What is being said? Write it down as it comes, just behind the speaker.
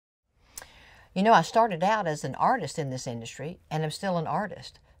You know, I started out as an artist in this industry, and I'm still an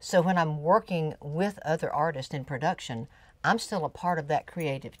artist. So when I'm working with other artists in production, I'm still a part of that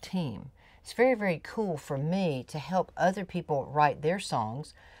creative team. It's very, very cool for me to help other people write their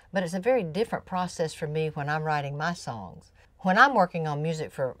songs, but it's a very different process for me when I'm writing my songs. When I'm working on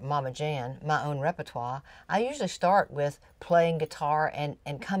music for Mama Jan, my own repertoire, I usually start with playing guitar and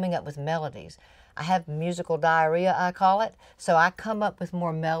coming up with melodies. I have musical diarrhea, I call it, so I come up with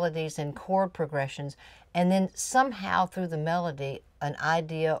more melodies and chord progressions, and then somehow through the melody, an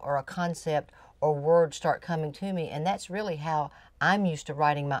idea or a concept or words start coming to me, and that's really how I'm used to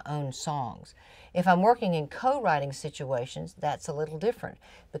writing my own songs. If I'm working in co-writing situations, that's a little different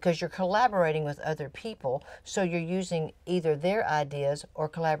because you're collaborating with other people, so you're using either their ideas or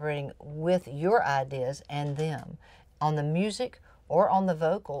collaborating with your ideas and them on the music or on the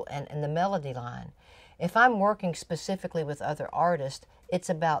vocal and the melody line. If I'm working specifically with other artists, it's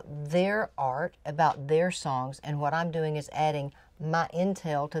about their art, about their songs, and what I'm doing is adding my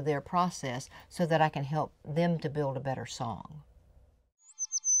intel to their process so that I can help them to build a better song.